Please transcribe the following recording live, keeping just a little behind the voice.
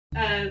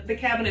The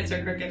cabinets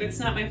are crooked. It's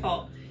not my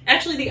fault.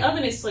 Actually, the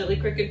oven is slightly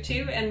crooked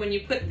too, and when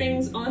you put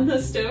things on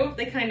the stove,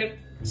 they kind of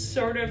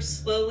sort of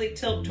slowly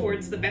tilt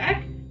towards the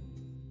back.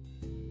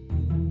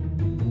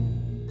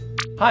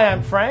 Hi,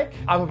 I'm Frank.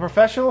 I'm a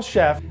professional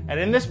chef, and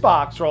in this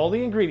box are all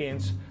the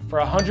ingredients for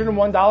a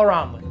 $101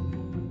 omelet.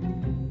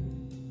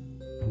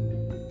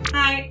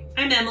 Hi,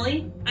 I'm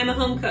Emily. I'm a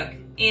home cook,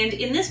 and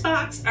in this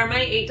box are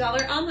my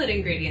 $8 omelet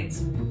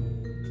ingredients.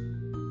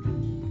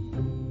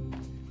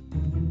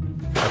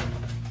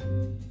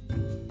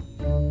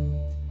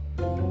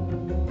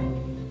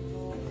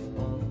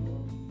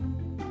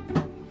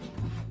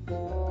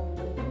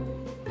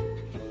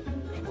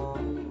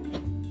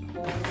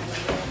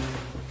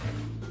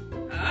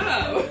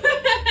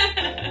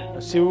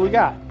 Let's see what we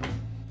got.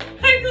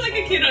 I feel like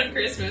a kid on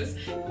Christmas.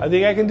 I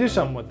think I can do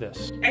something with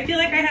this. I feel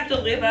like I have to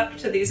live up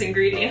to these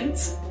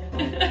ingredients.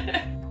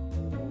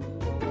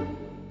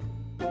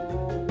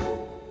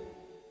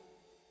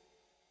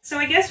 So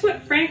I guess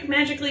what Frank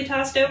magically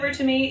tossed over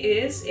to me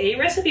is a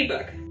recipe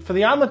book. For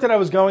the omelet that I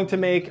was going to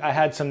make, I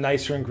had some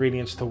nicer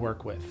ingredients to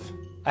work with.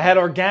 I had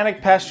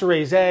organic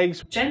pasture-raised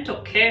eggs.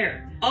 Gentle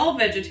care. All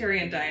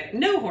vegetarian diet.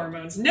 No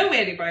hormones. No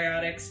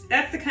antibiotics.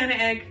 That's the kind of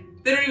egg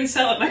they don't even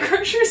sell at my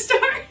grocery store.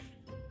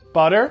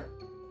 Butter.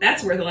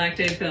 That's worth a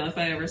lactate pill if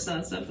I ever saw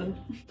something.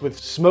 With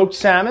smoked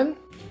salmon.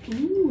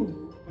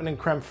 Ooh. And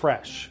creme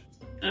fraiche.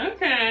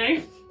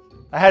 Okay.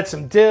 I had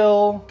some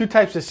dill, 2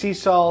 types of sea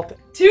salt.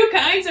 2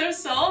 kinds of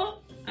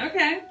salt?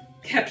 Okay.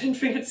 Captain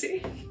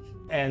Fancy.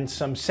 And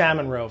some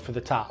salmon roe for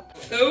the top.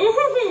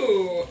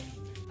 Ooh.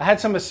 I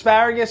had some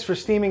asparagus for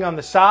steaming on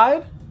the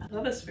side. I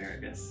love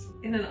asparagus.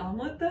 In an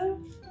omelet though?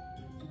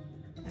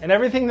 And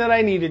everything that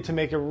I needed to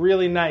make a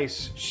really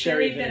nice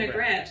sherry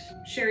vinaigrette.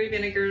 Sherry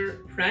vinegar,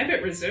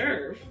 private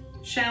reserve.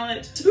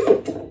 Shallot.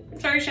 Ooh.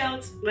 Sorry,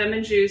 shallots.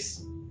 Lemon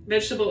juice.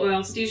 Vegetable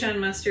oils. Dijon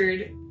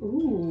mustard.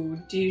 Ooh,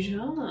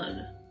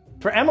 Dijon.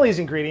 For Emily's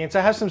ingredients,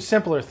 I have some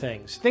simpler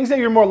things. Things that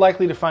you're more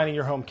likely to find in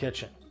your home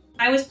kitchen.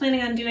 I was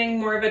planning on doing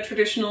more of a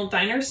traditional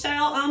diner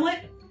style omelet.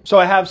 So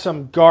I have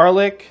some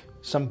garlic,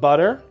 some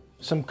butter,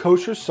 some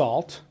kosher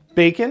salt,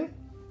 bacon,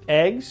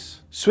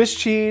 eggs, Swiss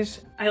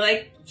cheese. I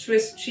like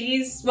Swiss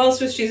cheese. Well,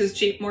 Swiss cheese is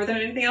cheap more than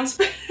anything else.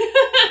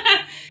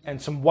 And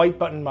some white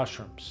button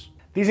mushrooms.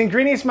 These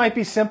ingredients might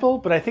be simple,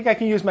 but I think I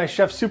can use my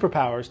chef's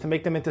superpowers to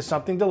make them into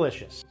something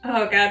delicious.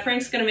 Oh God,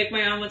 Frank's gonna make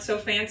my omelet so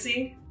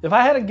fancy. If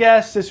I had to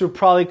guess, this would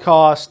probably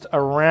cost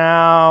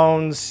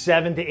around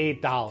 $7 to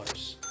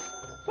 $8.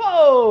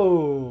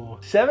 Whoa!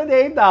 $7 to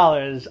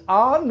 $8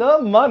 on the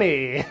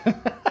money.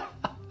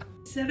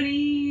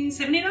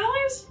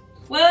 $70?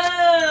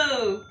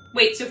 Whoa!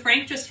 Wait, so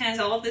Frank just has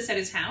all of this at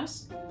his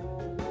house?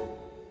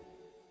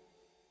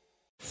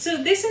 So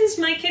this is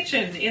my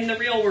kitchen in the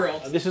real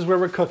world. This is where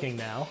we're cooking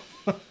now.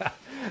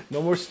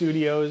 No more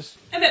studios.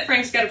 I bet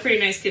Frank's got a pretty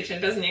nice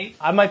kitchen, doesn't he?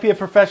 I might be a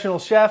professional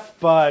chef,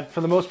 but for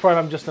the most part,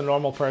 I'm just a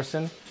normal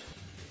person.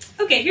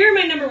 Okay, here are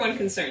my #1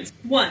 concerns.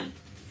 1,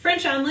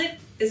 French omelet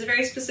is a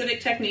very specific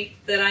technique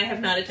that I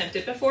have not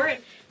attempted before.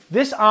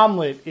 This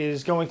omelet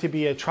is going to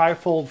be a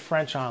trifold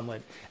French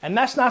omelet, and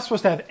that's not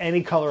supposed to have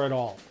any color at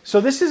all.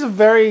 So this is a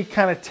very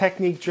kind of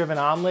technique-driven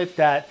omelet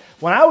that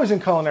when I was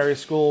in culinary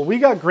school, we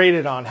got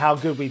graded on how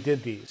good we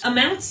did these.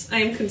 Amounts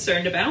I am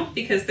concerned about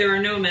because there are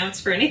no amounts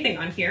for anything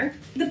on here.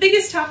 The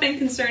biggest topping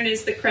concern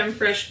is the creme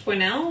fraiche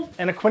quenelle.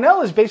 And a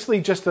quenelle is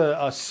basically just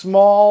a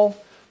small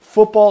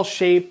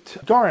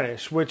football-shaped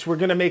garnish, which we're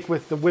gonna make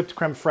with the whipped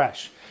creme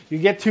fraiche. You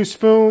get 2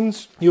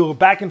 spoons, you go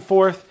back and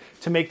forth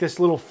to make this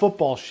little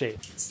football shape.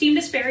 Steamed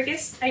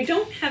asparagus. I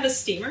don't have a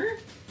steamer,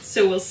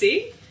 so we'll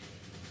see.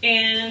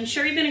 And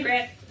sherry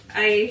vinaigrette,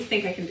 I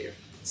think I can do.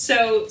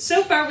 So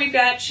far we've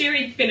got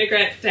sherry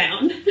vinaigrette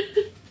down.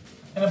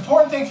 An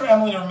important thing for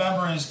Emily to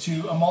remember is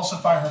to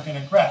emulsify her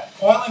vinaigrette.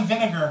 Oil and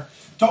vinegar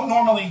don't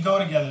normally go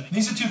together.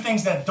 These are 2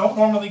 things that don't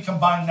normally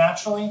combine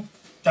naturally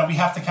that we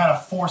have to kind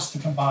of force to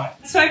combine.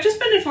 So I've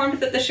just been informed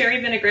that the sherry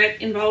vinaigrette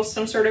involves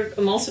some sort of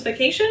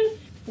emulsification,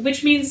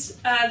 which means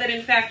that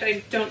in fact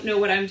I don't know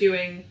what I'm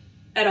doing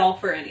at all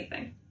for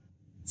anything.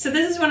 So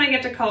this is when I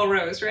get to call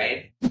Rose,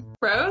 right?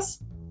 Rose?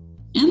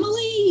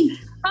 Emily!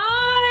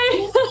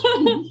 Hi!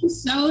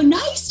 So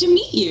nice to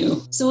meet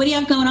you. So what do you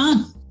have going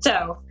on?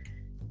 So,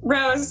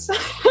 Rose.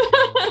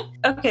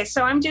 Okay,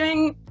 so I'm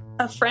doing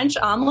a French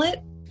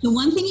omelet. The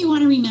one thing you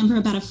want to remember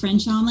about a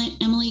French omelet,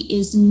 Emily,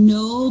 is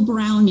no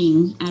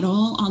browning at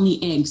all on the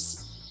eggs.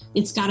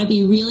 It's got to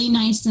be really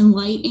nice and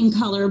light in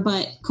color,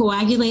 but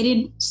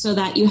coagulated so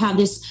that you have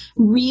this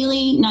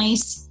really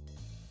nice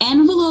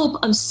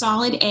envelope of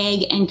solid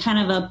egg and kind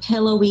of a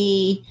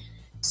pillowy,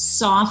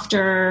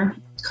 softer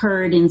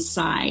curd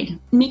inside.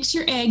 Mix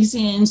your eggs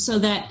in so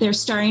that they're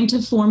starting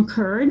to form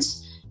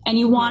curds, and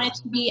you want it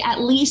to be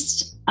at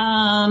least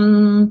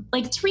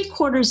like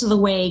 3/4 of the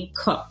way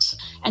cooked.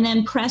 And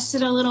then press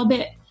it a little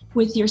bit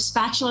with your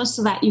spatula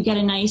so that you get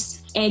a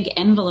nice egg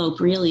envelope,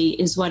 really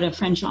is what a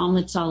French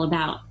omelet's all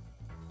about.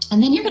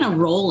 And then you're going to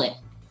roll it.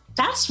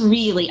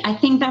 I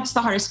think that's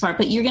the hardest part,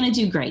 but you're going to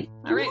do great.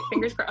 All right,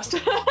 fingers crossed.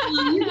 You're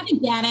going to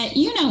get it.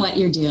 You know what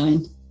you're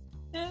doing.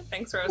 Yeah.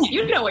 Thanks, Rose.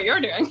 You know what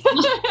you're doing.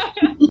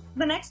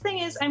 The next thing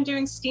is I'm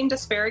doing steamed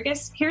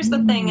asparagus. Here's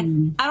the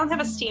thing. I don't have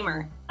a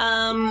steamer.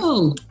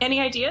 Any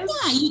ideas?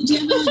 Yeah, do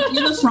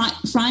you have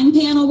a frying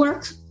pan will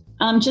work?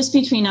 Just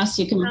between us,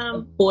 you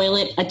can boil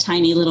it a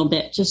tiny little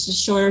bit, just a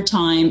shorter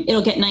time.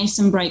 It'll get nice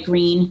and bright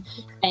green,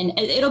 and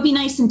it'll be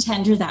nice and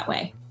tender that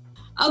way.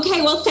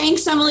 Okay, well,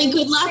 thanks, Emily.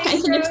 Good luck. I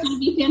think it's going to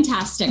be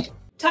fantastic.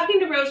 Talking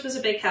to Rose was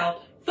a big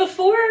help.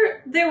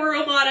 Before, there were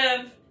a lot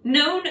of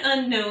known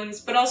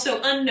unknowns, but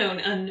also unknown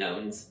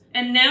unknowns.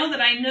 And now that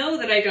I know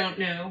that I don't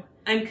know,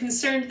 I'm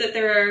concerned that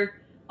there are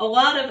a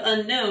lot of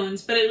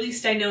unknowns, but at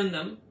least I know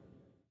them.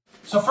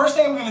 So first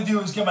thing I'm going to do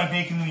is get my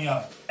bacon in the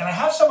oven. And I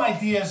have some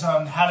ideas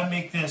on how to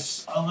make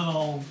this a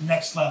little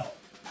next level.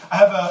 I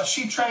have a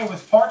sheet tray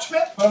with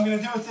parchment. What I'm going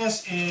to do with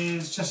this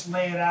is just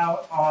lay it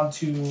out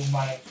onto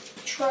my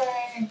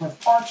tray with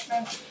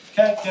parchment.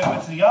 Okay, get it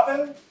into the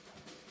oven.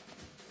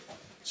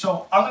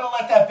 So I'm going to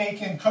let that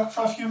bacon cook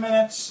for a few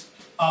minutes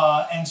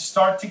and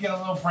start to get a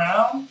little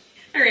brown.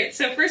 All right,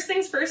 so first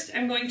things first,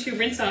 I'm going to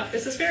rinse off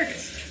this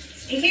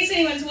asparagus. In case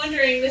anyone's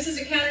wondering, this is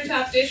a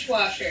countertop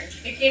dishwasher.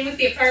 It came with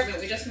the apartment,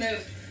 we just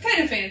moved.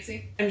 Kind of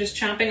fancy. I'm just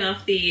chopping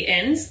off the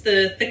ends,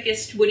 the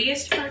thickest,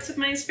 woodiest parts of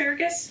my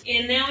asparagus.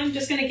 And now I'm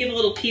just gonna give a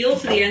little peel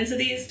to the ends of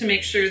these to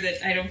make sure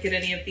that I don't get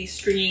any of the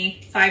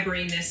stringy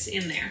fiberiness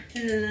in there.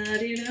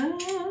 La-di-da,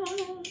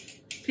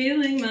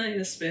 peeling my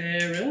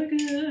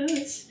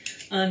asparagus,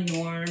 a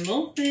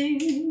normal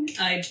thing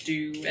I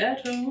do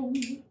at home.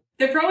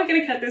 They're probably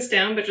going to cut this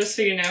down, but just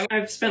so you know,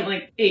 I've spent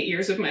like 8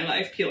 years of my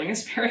life peeling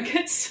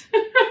asparagus.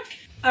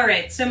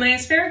 Alright, so my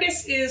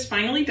asparagus is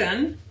finally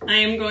done. I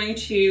am going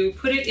to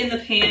put it in the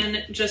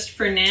pan just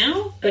for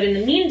now, but in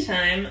the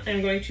meantime,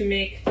 I'm going to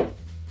make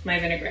my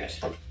vinaigrette.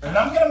 And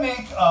I'm going to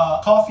make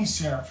coffee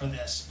syrup for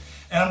this.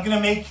 And I'm going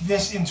to make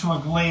this into a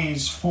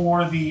glaze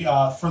for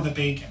the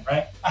bacon,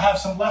 right? I have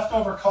some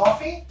leftover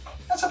coffee.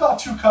 That's about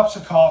 2 cups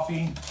of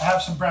coffee. I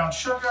have some brown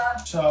sugar,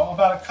 so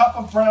about a cup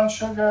of brown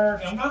sugar.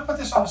 And I'm going to put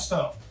this on the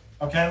stove.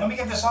 Okay, let me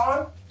get this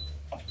on.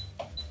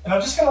 And I'm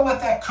just going to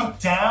let that cook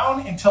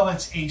down until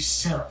it's a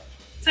syrup.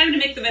 Time to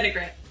make the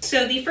vinaigrette.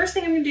 So the first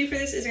thing I'm going to do for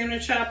this is I'm going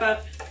to chop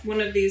up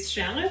one of these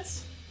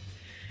shallots.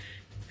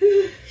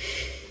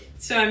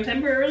 So I'm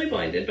temporarily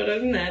blinded, but other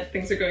than that,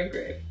 things are going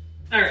great.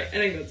 All right, I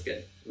think that's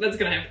good. That's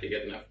going to have to be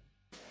good enough.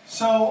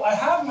 So I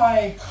have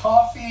my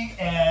coffee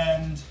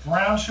and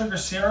brown sugar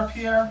syrup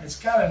here. It's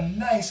got a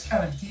nice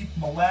kind of deep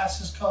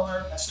molasses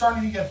color. It's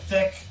starting to get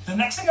thick. The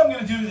next thing I'm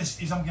going to do to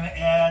this is I'm going to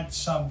add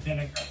some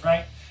vinegar,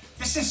 right?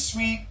 This is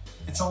sweet.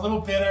 It's a little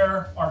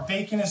bitter. Our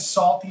bacon is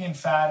salty and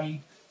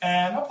fatty.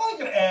 And I'm probably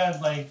going to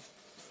add like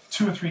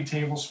 2 or 3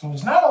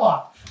 tablespoons. Not a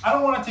lot. I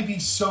don't want it to be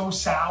so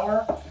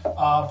sour,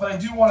 but I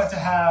do want it to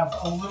have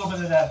a little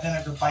bit of that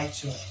vinegar bite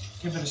to it.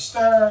 Give it a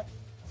stir.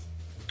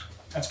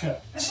 That's good.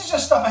 This is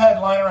just stuff I had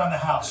lying around the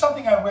house.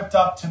 Something I whipped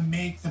up to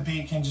make the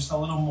bacon just a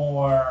little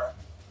more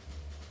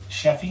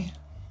chefy.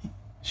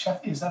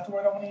 Chefy, is that the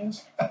word I want to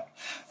use?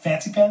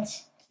 Fancy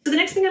pants. So the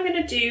next thing I'm going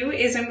to do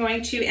is I'm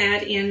going to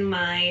add in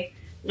my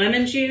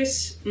lemon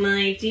juice,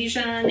 my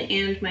Dijon,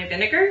 and my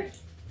vinegar.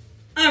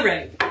 All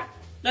right,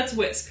 let's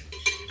whisk.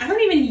 I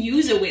don't even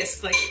use a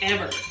whisk, like,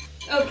 ever.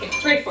 Okay,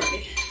 right for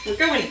me. We're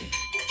going in.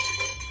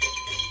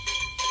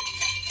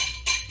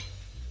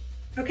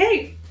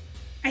 Okay.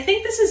 I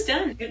think this is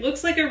done. It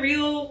looks like a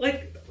real,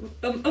 like,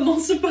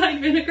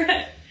 emulsified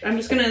vinaigrette. I'm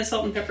just gonna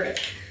salt and pepper it.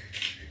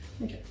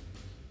 Okay.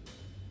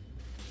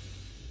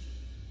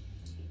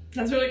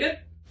 That's really good.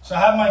 So I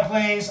have my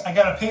glaze, I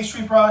got a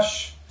pastry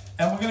brush,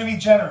 and we're gonna be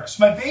generous.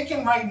 My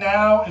bacon right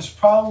now is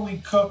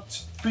probably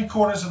cooked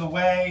 3/4 of the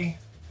way.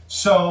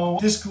 So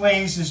this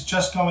glaze is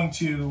just going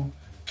to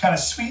kind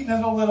of sweeten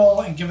it a little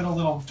and give it a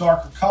little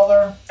darker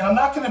color. And I'm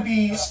not gonna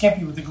be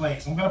skimpy with the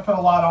glaze. I'm gonna put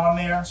a lot on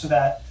there so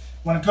that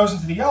when it goes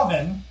into the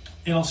oven,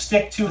 it'll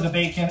stick to the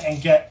bacon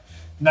and get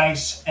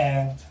nice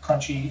and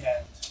crunchy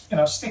and, you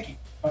know, sticky.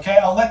 Okay,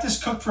 I'll let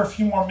this cook for a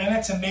few more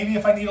minutes, and maybe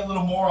if I need a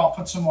little more, I'll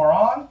put some more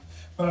on,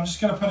 but I'm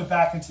just gonna put it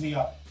back into the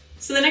oven.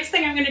 So the next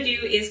thing I'm gonna do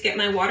is get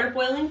my water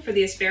boiling for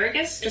the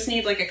asparagus. Just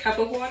need like a cup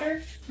of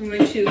water. I'm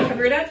going to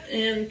cover it up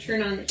and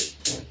turn on the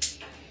heat.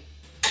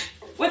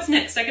 What's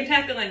next? I can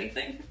tackle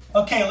anything.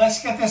 Okay,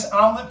 let's get this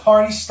omelet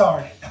party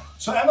started.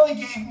 So Emily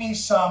gave me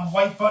some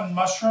white button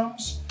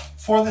mushrooms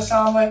for this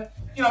omelet.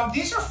 You know,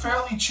 these are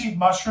fairly cheap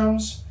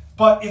mushrooms,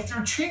 but if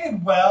they're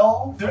treated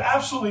well, they're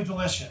absolutely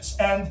delicious.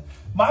 And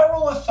my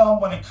rule of thumb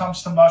when it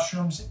comes to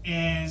mushrooms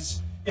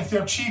is if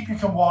they're cheap, you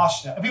can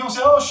wash them. And people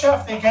say, oh,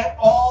 chef, they get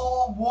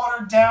all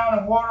watered down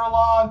and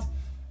waterlogged.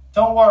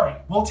 Don't worry.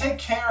 We'll take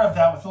care of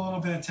that with a little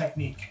bit of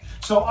technique.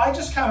 So I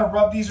just kind of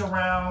rub these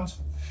around.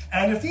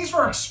 And if these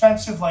were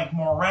expensive like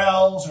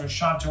morels or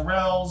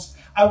chanterelles,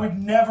 I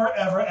would never,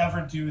 ever,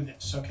 ever do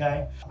this,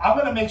 okay? I'm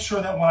gonna make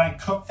sure that when I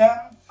cook them,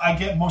 I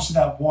get most of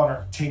that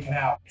water taken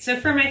out. So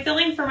for my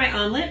filling for my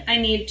omelet, I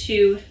need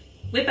to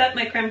whip up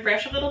my creme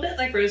fraiche a little bit,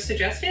 like Rose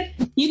suggested.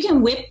 You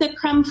can whip the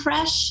creme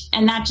fraiche,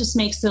 and that just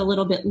makes it a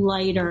little bit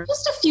lighter.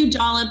 Just a few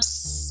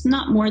dollops,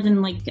 not more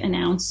than like an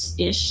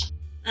ounce-ish.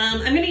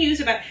 I'm gonna use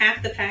about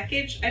half the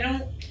package. I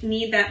don't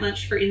need that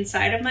much for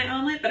inside of my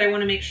omelet, but I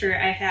want to make sure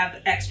I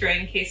have extra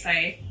in case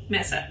I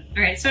mess up.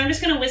 All right, so I'm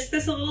just going to whisk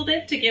this a little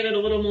bit to give it a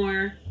little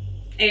more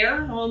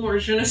air, a little more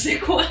je ne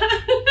sais quoi.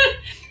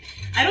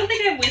 I don't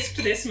think I've whisked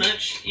this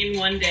much in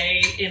one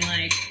day in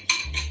like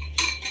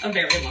a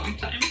very long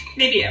time,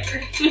 maybe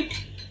ever.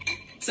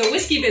 So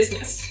whiskey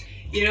business.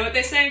 You know what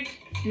they say?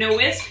 No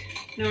whisk,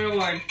 no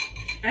reward.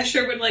 I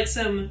sure would like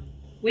some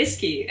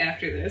whiskey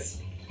after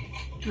this.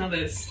 All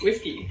this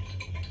whiskey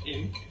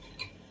in.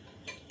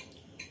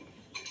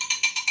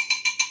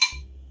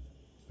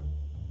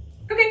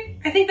 Okay,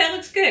 I think that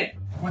looks good.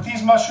 With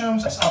these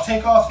mushrooms, I'll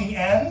take off the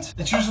end.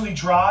 It's usually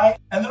dry.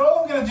 And then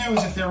all I'm gonna do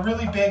is, if they're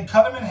really big,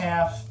 cut them in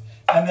half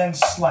and then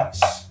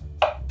slice.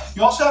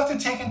 You also have to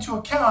take into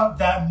account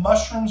that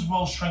mushrooms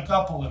will shrink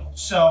up a little.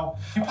 So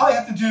you probably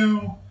have to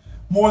do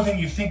more than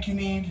you think you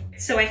need.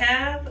 So I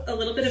have a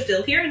little bit of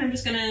dill here, and I'm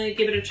just gonna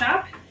give it a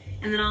chop,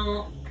 and then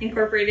I'll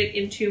incorporate it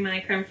into my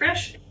creme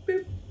fraiche.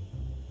 Boop.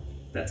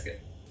 That's good.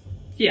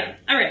 Yeah,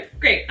 all right,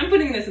 great. I'm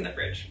putting this in the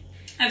fridge.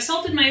 I've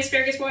salted my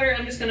asparagus water.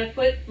 I'm just gonna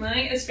put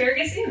my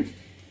asparagus in.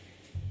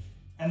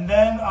 And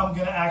then I'm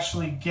gonna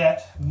actually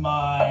get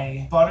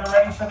my butter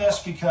ready for this,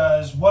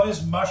 because what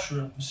is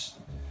mushrooms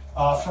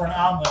for an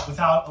omelet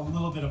without a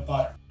little bit of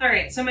butter? All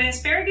right, so my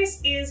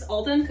asparagus is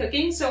all done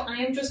cooking, so I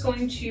am just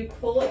going to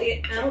pull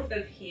it out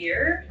of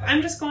here.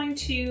 I'm just going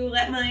to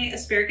let my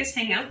asparagus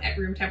hang out at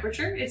room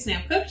temperature. It's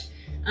now cooked.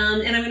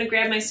 And I'm gonna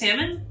grab my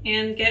salmon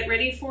and get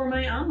ready for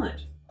my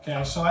omelet.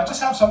 Okay, so I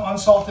just have some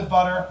unsalted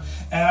butter,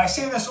 and I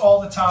say this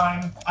all the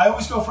time. I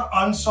always go for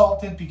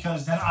unsalted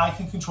because then I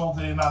can control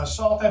the amount of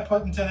salt I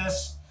put into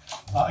this.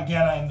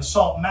 Again, I am the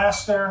salt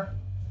master,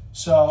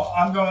 so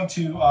I'm going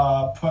to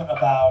put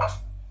about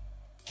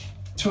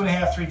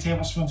 2.5, 3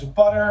 tablespoons of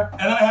butter.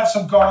 And then I have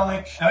some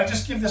garlic, and I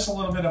just give this a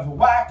little bit of a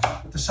whack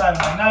with the side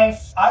of my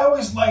knife. I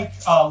always like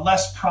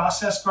less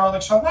processed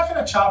garlic, so I'm not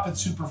gonna chop it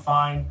super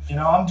fine. You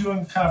know, I'm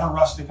doing kind of a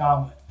rustic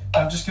omelet.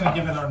 I'm just gonna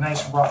give it a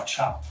nice rough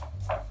chop,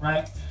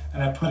 right?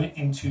 And I put it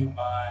into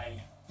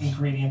my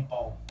ingredient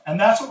bowl. And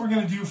that's what we're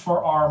gonna do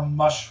for our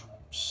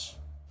mushrooms.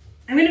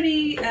 I'm gonna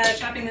be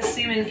chopping this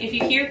salmon. If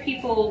you hear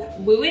people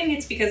wooing,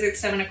 it's because it's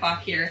 7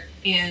 o'clock here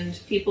and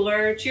people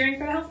are cheering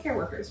for the healthcare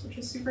workers, which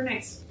is super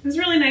nice. It's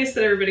really nice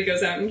that everybody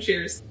goes out and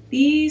cheers.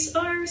 These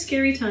are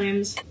scary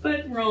times,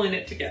 but we're all in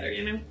it together,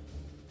 you know?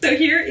 So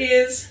here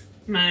is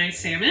my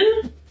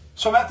salmon.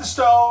 So I'm at the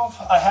stove,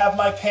 I have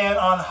my pan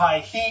on high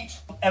heat,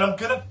 and I'm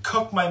gonna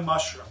cook my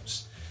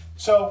mushrooms.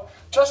 So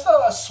just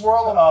a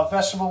swirl of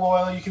vegetable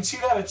oil, you can see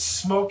that it's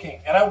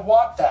smoking, and I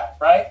want that,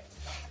 right?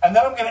 And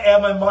then I'm gonna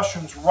add my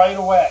mushrooms right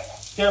away.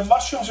 Their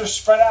mushrooms are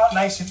spread out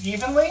nice and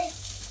evenly,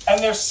 and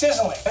they're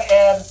sizzling. I'm gonna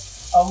add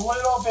a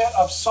little bit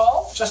of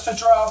salt just to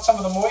draw out some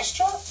of the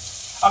moisture.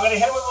 I'm gonna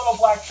hit it with a little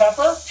black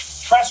pepper,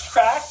 fresh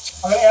cracked.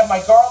 I'm gonna add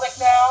my garlic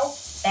now,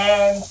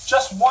 and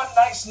just one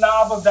nice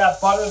knob of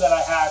that butter that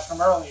I had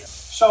from earlier.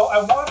 So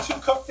I want to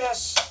cook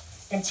this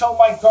until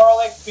my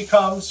garlic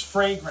becomes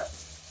fragrant.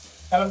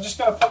 And I'm just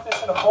gonna put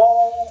this in a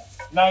bowl,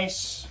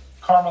 nice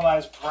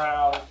caramelized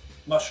brown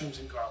mushrooms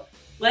and garlic.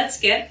 Let's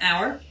get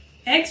our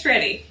eggs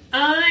ready.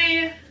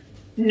 I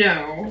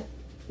know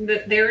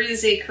that there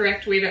is a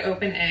correct way to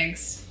open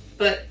eggs,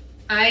 but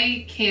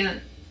I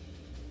can't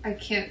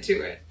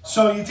do it.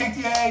 So you take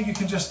the egg, you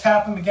can just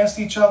tap them against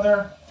each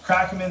other,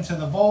 crack them into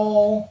the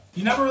bowl.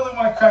 You never really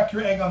want to crack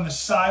your egg on the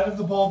side of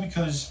the bowl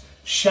because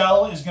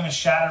shell is going to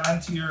shatter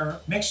into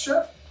your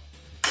mixture.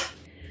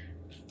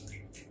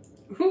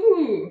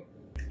 Ooh.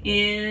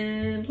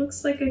 And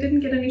looks like I didn't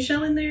get any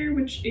shell in there,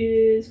 which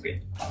is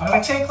great. I'm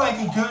going to take like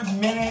a good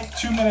minute,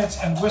 2 minutes,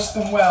 and whisk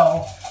them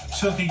well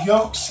so that the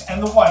yolks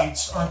and the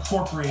whites are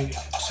incorporated.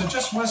 So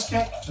just whisk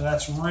it so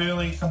that's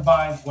really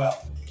combined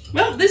well.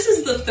 Well, this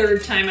is the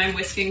 3rd time I'm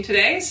whisking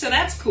today, so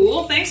that's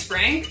cool. Thanks,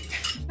 Frank.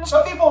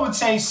 Some people would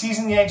say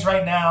season the eggs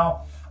right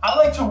now. I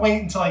like to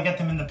wait until I get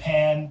them in the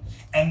pan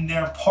and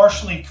they're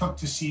partially cooked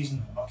to season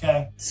them,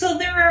 okay? So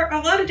there are a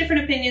lot of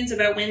different opinions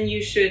about when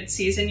you should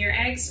season your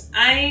eggs.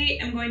 I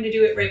am going to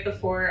do it right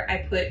before I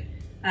put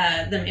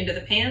them into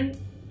the pan.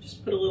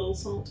 Just put a little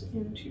salt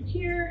into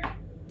here.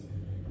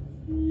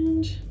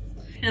 And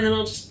then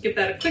I'll just give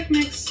that a quick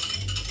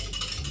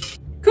mix.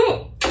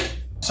 Cool.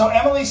 So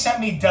Emily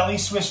sent me deli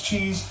Swiss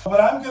cheese. What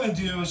I'm gonna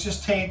do is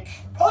just take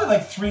probably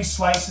like 3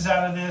 slices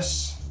out of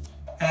this,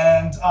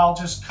 and I'll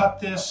just cut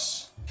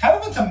this kind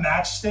of into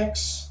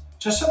matchsticks,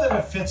 just so that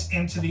it fits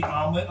into the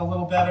omelet a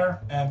little better,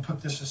 and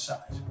put this aside.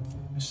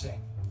 Let me see.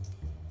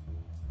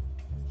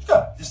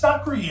 Good. It's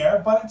not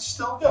Gruyere, but it's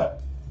still good.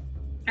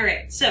 All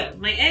right, so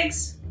my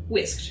eggs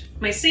whisked,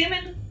 my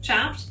salmon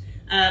chopped,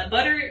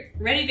 butter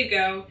ready to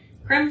go,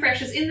 creme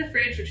fraiche is in the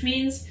fridge, which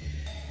means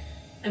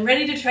I'm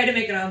ready to try to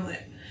make an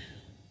omelet.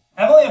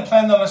 Emily had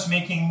planned on us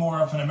making more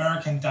of an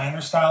American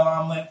diner-style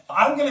omelet.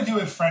 I'm going to do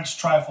a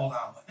French trifold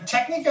omelet. The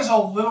technique is a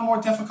little more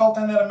difficult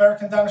than that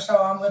American diner-style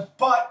omelet,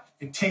 but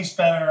it tastes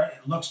better,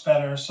 it looks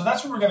better, so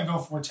that's what we're going to go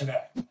for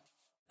today.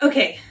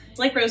 Okay,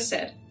 like Rose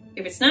said,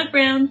 if it's not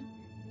brown,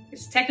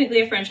 it's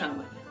technically a French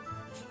omelet.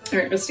 All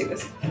right, let's do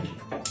this.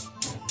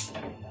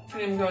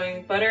 I'm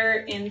going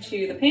butter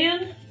into the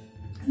pan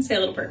and say a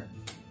little prayer.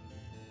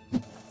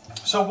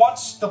 So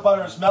once the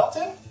butter is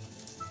melted,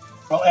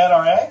 we'll add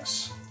our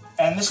eggs.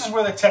 And this is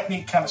where the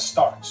technique kind of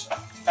starts.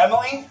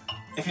 Emily,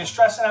 if you're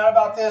stressing out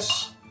about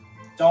this,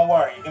 don't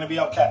worry, you're gonna be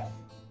okay.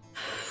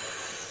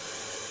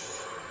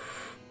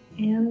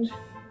 And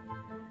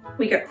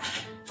we go.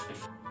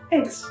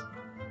 Eggs.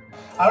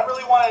 I don't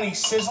really want any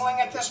sizzling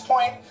at this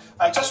point.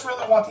 I just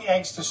really want the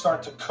eggs to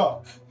start to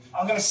cook.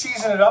 I'm gonna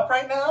season it up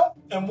right now.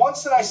 And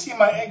once that I see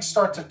my eggs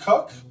start to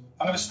cook,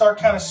 I'm gonna start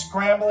kind of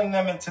scrambling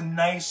them into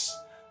nice,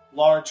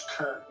 large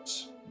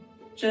curds.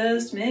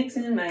 Just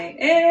mixing my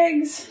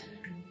eggs.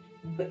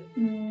 Put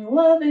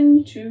love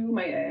into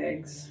my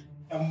eggs.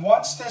 And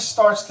once this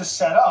starts to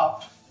set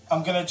up,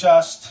 I'm gonna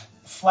just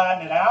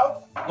flatten it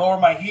out, lower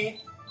my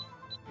heat.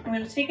 I'm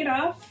gonna take it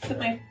off, put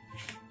my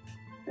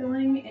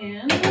filling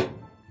in.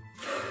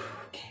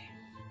 Okay.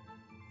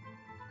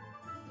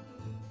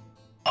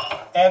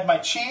 Add my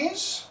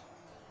cheese,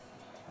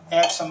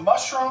 add some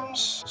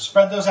mushrooms,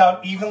 spread those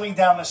out evenly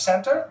down the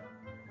center.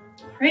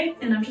 All right,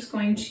 and I'm just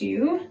going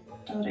to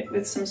load it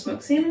with some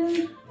smoked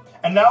salmon.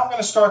 And now I'm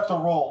gonna start the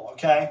roll,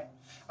 okay?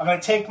 I'm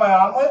gonna take my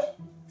omelet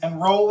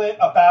and roll it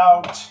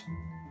about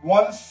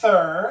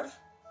 1/3.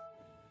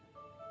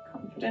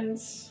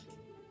 Confidence.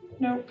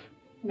 Nope,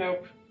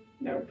 nope,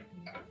 nope.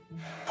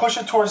 Push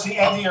it towards the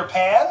end of your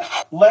pan,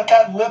 let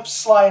that lip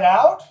slide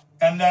out,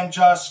 and then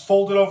just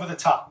fold it over the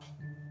top.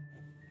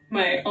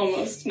 My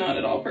almost not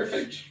at all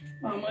perfect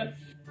omelet.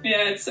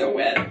 Yeah, it's so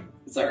wet.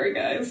 Sorry,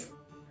 guys.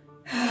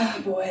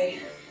 Oh, boy.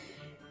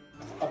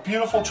 A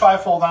beautiful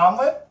trifold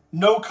omelet.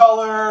 No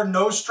color,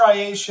 no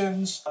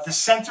striations. The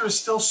center is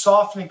still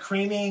soft and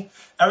creamy.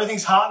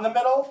 Everything's hot in the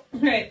middle.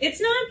 Right, it's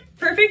not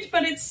perfect,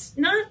 but it's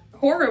not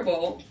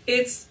horrible.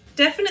 It's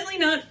definitely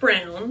not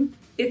brown.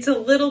 It's a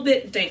little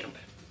bit damp.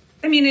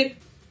 I mean,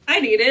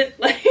 I'd eat it.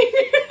 Like,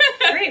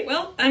 all right,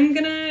 well, I'm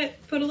gonna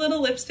put a little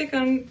lipstick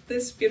on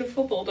this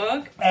beautiful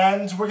bulldog.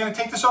 And we're gonna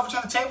take this over to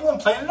the table and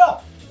plate it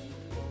up.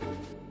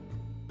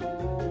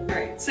 All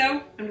right,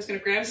 so I'm just gonna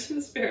grab some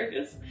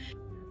asparagus.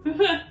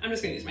 I'm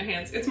just gonna use my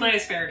hands. It's my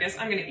asparagus.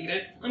 I'm gonna eat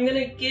it. I'm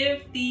gonna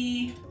give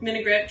the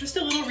vinaigrette just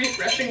a little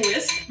refreshing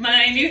whisk.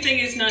 My new thing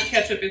is not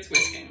ketchup, it's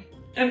whisking.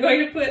 I'm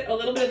going to put a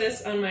little bit of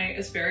this on my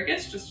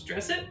asparagus just to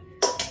dress it,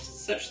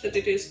 such that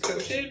it is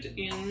coated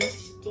in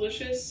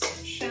delicious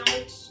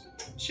shallot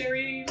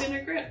cherry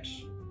vinaigrette.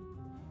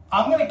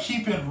 I'm gonna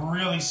keep it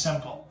really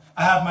simple.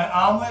 I have my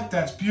omelet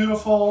that's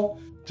beautiful.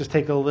 Just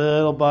take a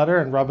little butter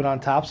and rub it on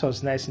top so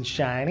it's nice and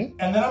shiny.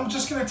 And then I'm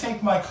just gonna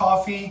take my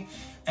coffee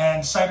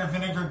and cider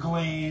vinegar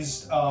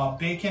glazed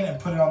bacon and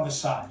put it on the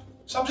side.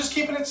 So I'm just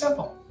keeping it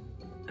simple.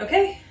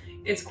 Okay,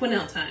 it's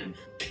quenelle time.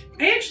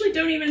 I actually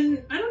don't know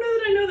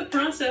that I know the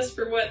process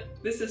for what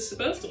this is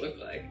supposed to look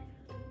like.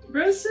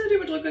 Rose said it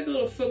would look like a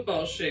little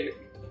football shape.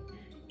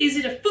 Is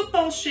it a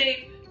football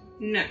shape?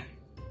 No.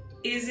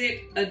 Is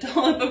it a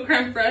dollop of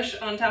creme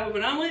fraiche on top of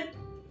an omelet?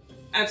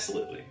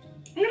 Absolutely.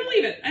 I'm gonna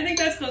leave it. I think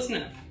that's close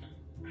enough.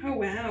 Oh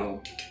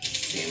wow,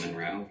 salmon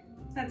roe.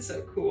 That's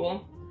so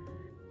cool.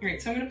 All right,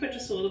 so I'm gonna put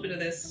just a little bit of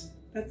this.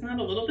 That's not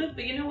a little bit,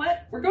 but you know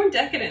what? We're going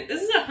decadent.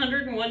 This is a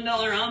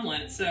 $101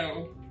 omelet,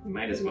 so we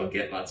might as well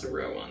get lots of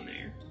roe on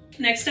there.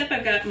 Next up,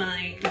 I've got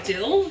my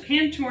dill,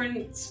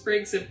 hand-torn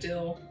sprigs of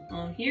dill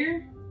on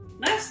here.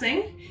 Last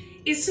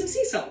thing is some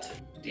sea salt.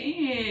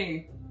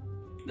 Dang,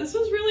 this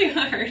was really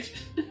hard.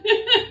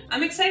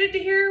 I'm excited to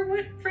hear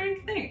what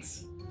Frank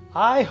thinks.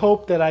 I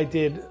hope that I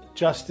did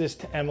justice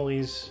to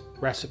Emily's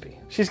recipe.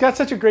 She's got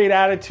such a great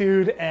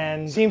attitude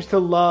and seems to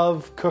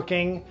love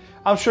cooking.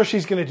 I'm sure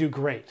she's gonna do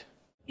great.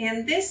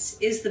 And this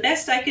is the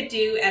best I could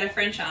do at a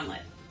French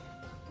omelet.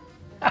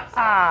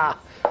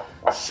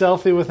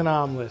 Selfie with an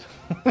omelet.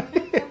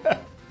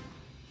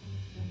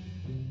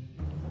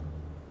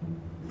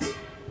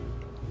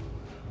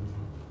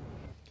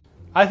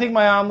 I think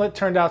my omelet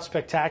turned out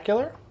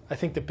spectacular. I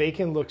think the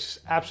bacon looks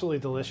absolutely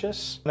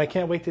delicious, and I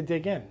can't wait to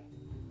dig in.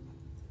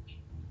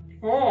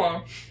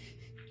 Oh,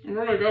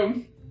 really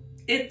good.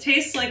 It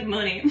tastes like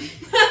money.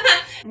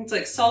 It's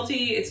like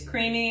salty, it's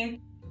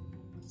creamy.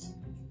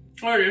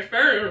 Oh, the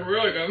asparagus is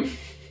really good.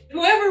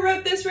 Whoever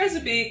wrote this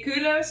recipe,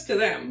 kudos to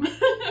them.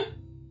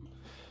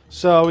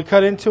 So we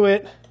cut into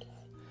it,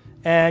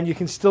 and you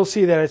can still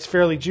see that it's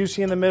fairly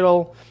juicy in the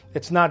middle.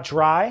 It's not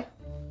dry.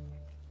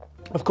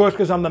 Of course,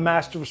 because I'm the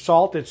master of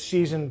salt, it's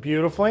seasoned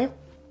beautifully.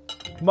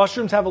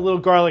 Mushrooms have a little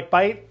garlic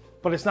bite,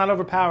 but it's not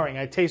overpowering.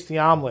 I taste the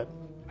omelet.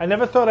 I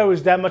never thought I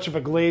was that much of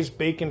a glazed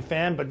bacon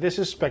fan, but this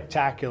is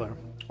spectacular.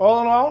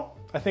 All in all,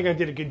 I think I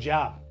did a good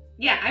job.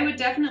 Yeah, I would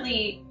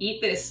definitely eat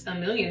this a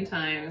million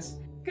times.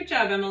 Good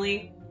job,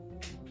 Emily.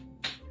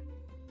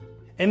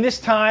 In this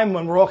time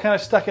when we're all kind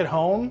of stuck at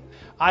home,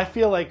 I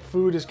feel like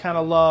food is kind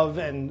of love,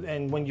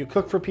 and when you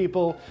cook for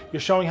people, you're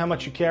showing how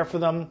much you care for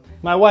them.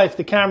 My wife,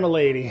 the camera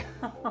lady.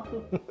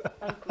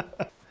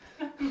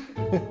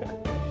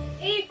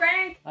 Hey,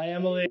 Frank. Hi,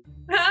 Emily.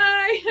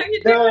 Hi, how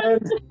you doing?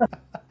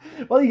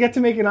 Well, you get to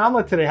make an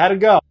omelet today. How'd it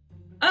go?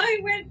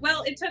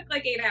 Well, it took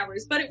like 8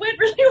 hours, but it went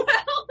really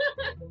well.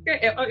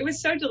 Great. It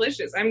was so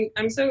delicious.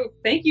 I'm so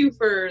thank you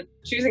for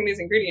choosing these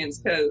ingredients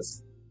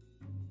because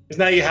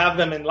now you have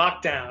them in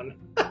lockdown.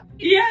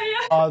 Yeah.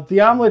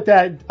 The omelet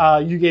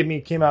that you gave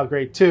me came out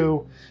great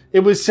too. It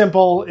was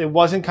simple, it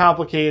wasn't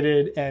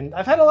complicated, and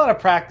I've had a lot of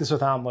practice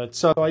with omelets,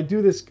 so I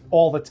do this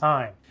all the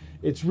time.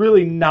 It's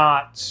really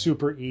not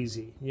super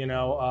easy, you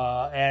know,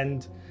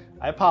 and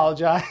I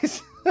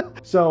apologize.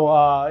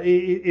 So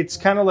it's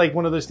kind of like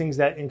one of those things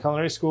that in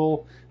culinary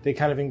school, they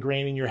kind of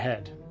ingrain in your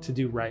head to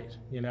do right,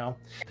 you know.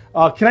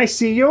 Can I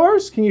see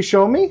yours? Can you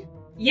show me?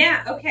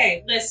 Yeah,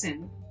 okay,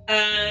 listen.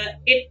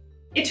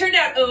 It turned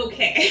out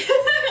okay.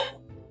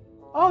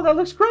 Oh, that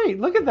looks great.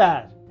 Look at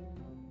that.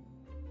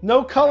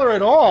 No color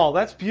at all.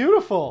 That's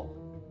beautiful.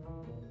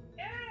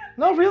 Yeah.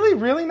 No, really,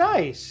 really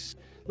nice.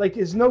 Like,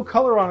 there's no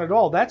color on it at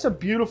all. That's a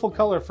beautiful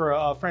color for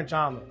a French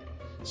omelet.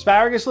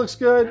 Asparagus looks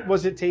good.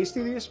 Was it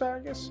tasty, the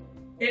asparagus?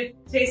 It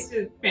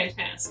tasted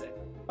fantastic.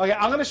 Okay,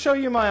 I'm going to show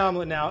you my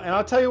omelet now, and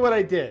I'll tell you what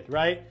I did,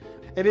 right?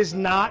 It is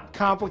not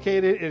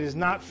complicated. It is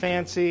not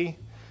fancy,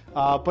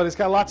 but it's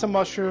got lots of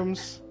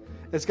mushrooms.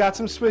 It's got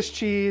some Swiss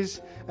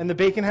cheese, and the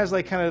bacon has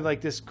like kind of like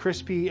this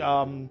crispy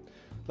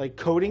like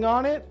coating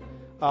on it,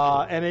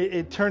 and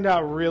it turned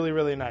out really,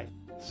 really nice.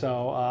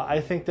 So I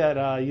think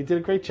that you did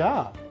a great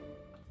job.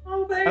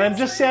 Oh, thanks. And I'm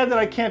just sad that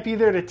I can't be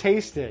there to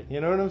taste it.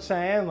 You know what I'm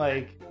saying?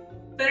 Like,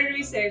 better to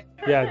be safe.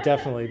 yeah,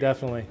 definitely,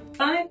 definitely.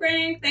 Bye,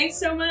 Frank. Thanks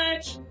so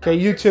much. Okay,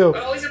 you too.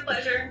 Always a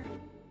pleasure.